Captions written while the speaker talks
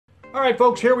All right,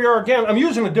 folks, here we are again. I'm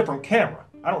using a different camera.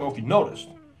 I don't know if you noticed.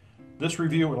 This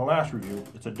review and the last review,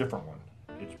 it's a different one.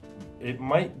 It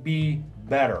might be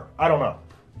better. I don't know.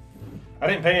 I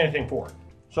didn't pay anything for it.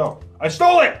 So, I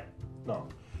stole it! No.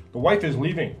 The wife is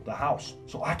leaving the house,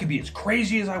 so I can be as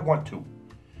crazy as I want to.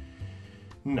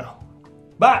 No.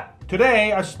 But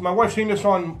today, my wife seen this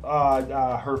on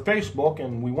her Facebook,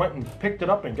 and we went and picked it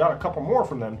up and got a couple more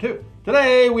from them too.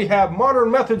 Today, we have Modern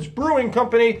Methods Brewing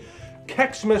Company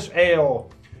Kexmas Ale.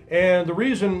 And the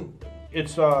reason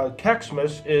it's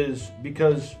Kexmas is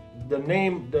because the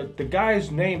name, the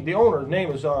guy's name, the owner's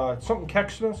name is something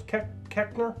Kexmas,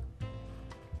 Kekner?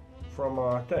 From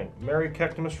Mary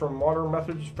Kexmas from Modern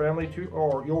Methods Family to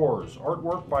or Yours.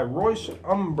 Artwork by Royce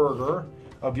Umberger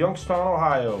of Youngstown,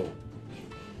 Ohio.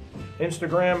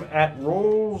 Instagram at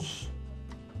Royce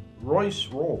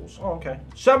Rolls. Oh, okay.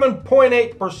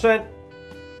 7.8%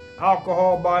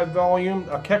 alcohol by volume.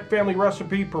 A Keck family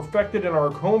recipe perfected in our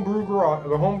homebrew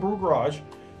garage.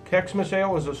 Kexmas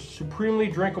Ale is a supremely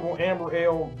drinkable amber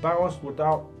ale balanced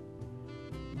out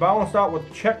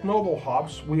with Czech Noble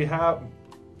hops. We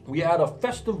add a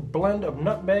festive blend of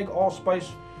nutmeg,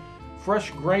 allspice,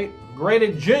 fresh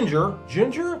grated ginger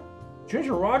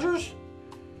Rogers,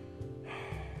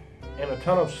 and a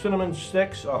ton of cinnamon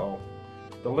sticks.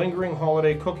 The lingering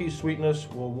holiday cookie sweetness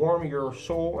will warm your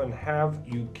soul and have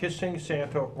you kissing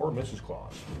Santa or Mrs.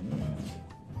 Claus.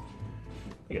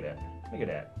 Look at that. Look at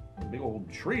that. A big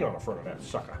old tree on the front of that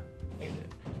sucker. Look at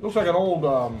that. Looks like an old,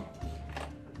 one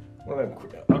of them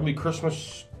ugly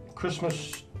Christmas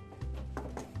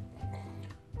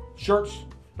shirts.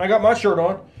 I got my shirt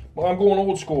on. Well, I'm going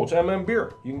old school. It's MM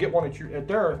Beer. You can get one at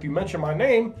there. If you mention my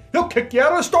name, he'll kick you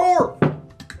out of the store.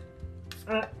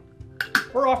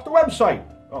 We're off the website.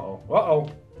 Uh-oh.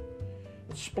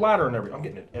 It's splattering everywhere. I'm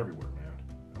getting it everywhere, man.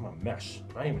 I'm a mess.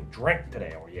 I ain't even drank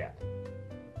today or yet.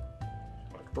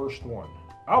 My first one.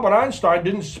 Albert Einstein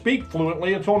didn't speak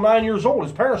fluently until 9 years old.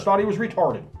 His parents thought he was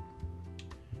retarded.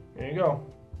 There you go.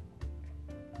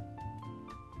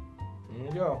 There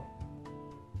you go.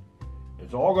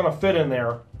 It's all going to fit in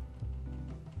there.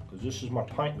 Because this is my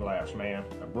pint glass, man.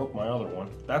 I broke my other one.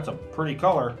 That's a pretty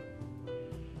color.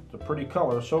 It's a pretty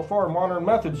color. So far, Modern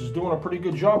Methods is doing a pretty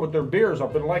good job with their beers.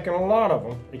 I've been liking a lot of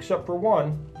them, except for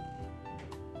one.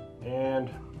 And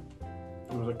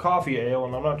it was a coffee ale,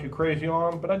 and I'm not too crazy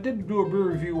on them. But I did do a beer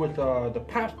review with the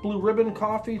Pabst Blue Ribbon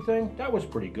coffee thing. That was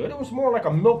pretty good. It was more like a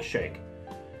milkshake.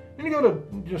 Then you go to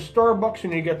just Starbucks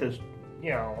and you get this,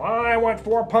 I want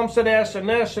 4 pumps of this and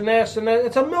this and this and that.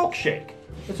 It's a milkshake.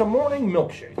 It's a morning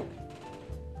milkshake.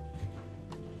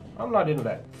 I'm not into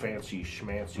that fancy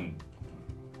schmancy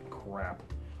crap.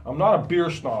 I'm not a beer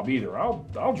snob either.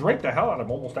 I'll drink the hell out of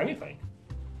almost anything.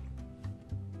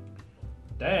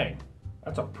 Dang,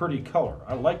 that's a pretty color.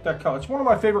 I like that color. It's one of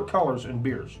my favorite colors in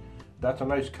beers. That's a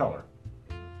nice color.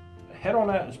 The head on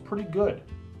that is pretty good.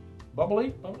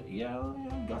 Bubbly? Yeah,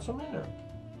 got some in there.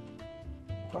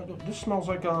 This smells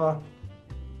like okay,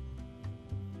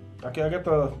 I got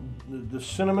the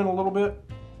cinnamon a little bit.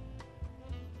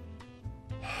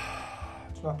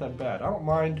 It's not that bad. I don't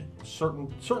mind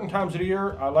certain times of the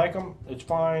year. I like them. It's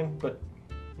fine, but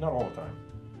not all the time.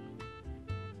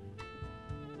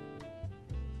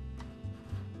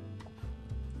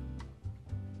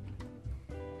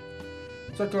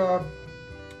 It's like a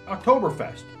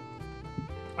Oktoberfest.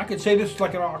 I could say this is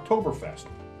like an Oktoberfest.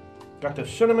 Got the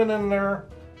cinnamon in there.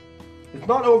 It's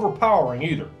not overpowering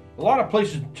either. A lot of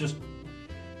places just,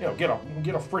 get a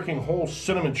freaking whole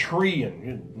cinnamon tree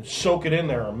and soak it in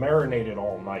there and marinate it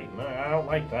all night. And I don't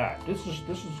like that. This is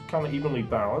kind of evenly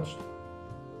balanced.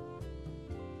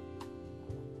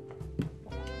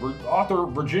 Author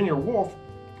Virginia Woolf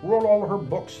wrote all of her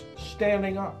books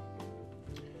standing up.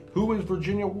 Who is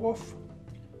Virginia Woolf?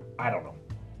 I don't know.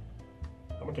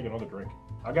 I'm gonna take another drink.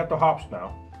 I got the hops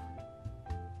now.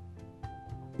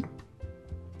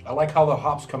 I like how the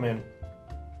hops come in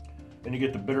and you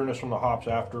get the bitterness from the hops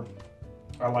after.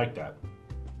 I like that.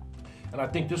 And I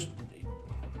think this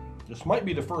might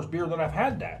be the first beer that I've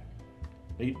had that.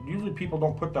 Usually people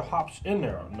don't put the hops in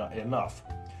there enough.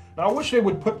 Now I wish they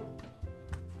would put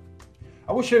the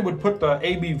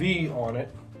ABV on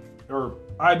it, or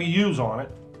IBUs on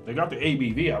it. They got the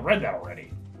ABV, I read that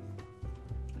already.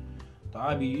 The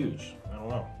IBUs, I don't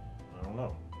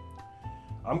know.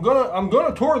 I'm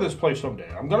gonna tour this place someday.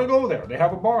 I'm gonna go there. They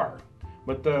have a bar,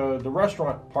 but the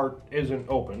restaurant part isn't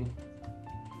open.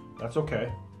 That's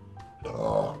okay.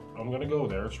 I'm gonna go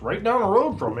there. It's right down the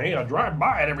road from me. I drive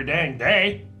by it every dang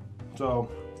day, so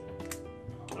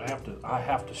I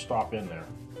have to stop in there.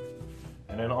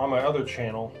 And then on my other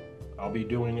channel, I'll be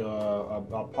doing.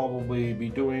 I'll probably be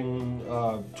doing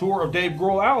a tour of Dave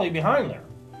Grohl Alley behind there.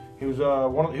 He was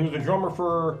he was a drummer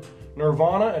for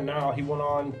Nirvana, and now he went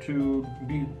on to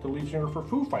be the lead singer for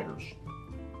Foo Fighters.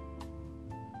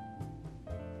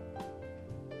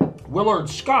 Willard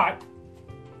Scott,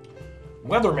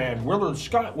 Weatherman Willard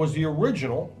Scott, was the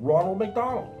original Ronald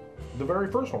McDonald, the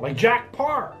very first one, like Jack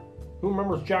Parr. Who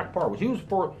remembers Jack Parr? Was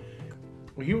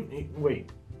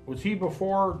he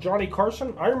before Johnny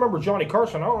Carson? I remember Johnny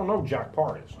Carson. I don't know who Jack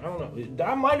Parr is. I don't know.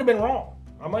 I might have been wrong.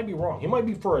 I might be wrong. He might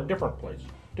be for a different place.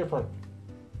 I don't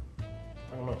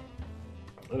know.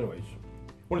 Anyways,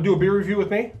 want to do a beer review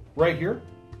with me right here?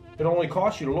 It only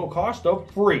costs you the low cost of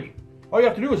free. All you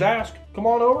have to do is ask. Come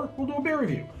on over. We'll do a beer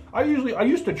review. I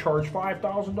used to charge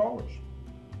 $5,000.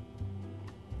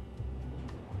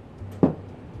 If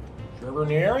you're ever in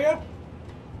the area,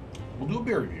 we'll do a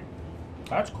beer review.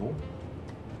 That's cool.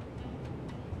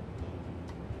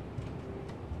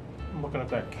 I'm looking at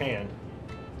that can.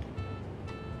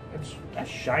 That's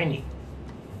shiny.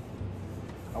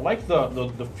 I like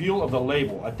the feel of the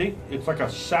label. I think it's like a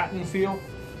satin feel.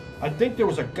 I think there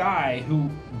was a guy who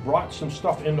brought some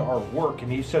stuff into our work,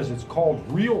 and he says it's called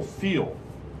Real Feel.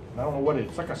 I don't know what it is.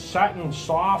 It's like a satin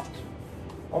soft.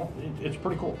 Oh, it's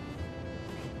pretty cool.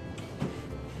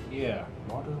 Yeah,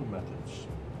 modern methods.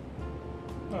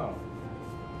 Oh.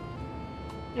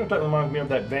 You know what that reminds me of?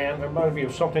 That van? That reminds me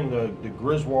of something the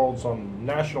Griswolds on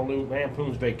National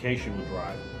Lampoon's Vacation would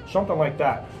drive. Something like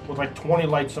that, with like 20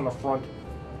 lights in the front.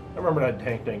 I remember that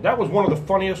tank thing. That was one of the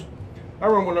funniest. I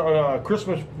remember when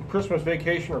Christmas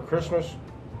Vacation or Christmas,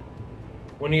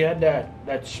 when he had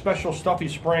that special stuff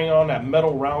he's spraying on that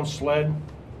metal round sled,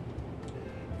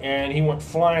 and he went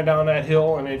flying down that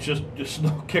hill, and it's just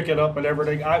kicking up and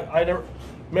everything. I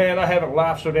haven't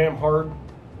laughed so damn hard.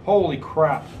 Holy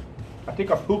crap! I think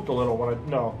I pooped a little when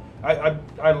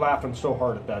I laughing so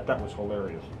hard at that. That was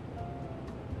hilarious.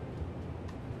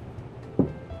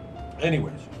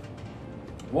 Anyways,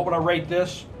 what would I rate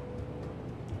this?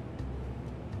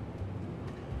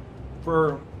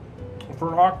 For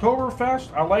an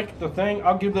Oktoberfest, I like the thing.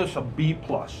 I'll give this a B+.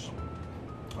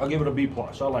 I'll give it a B+.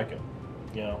 I like it.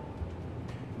 You know,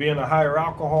 being a higher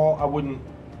alcohol, I wouldn't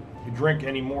drink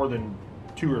any more than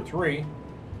 2 or 3,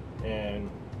 and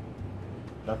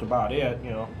that's about it.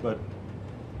 You know, but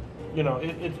you know,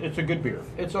 it's a good beer.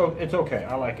 It's okay.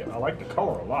 I like it. I like the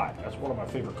color a lot. That's one of my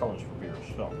favorite colors for beers.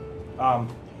 So,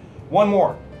 one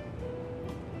more.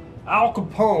 Al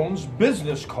Capone's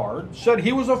business card said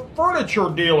he was a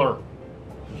furniture dealer.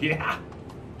 Yeah,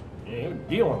 he was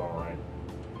dealing all right.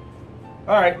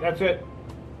 All right, that's it.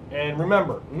 And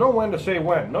remember, know when to say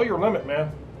when. Know your limit,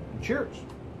 man. And cheers.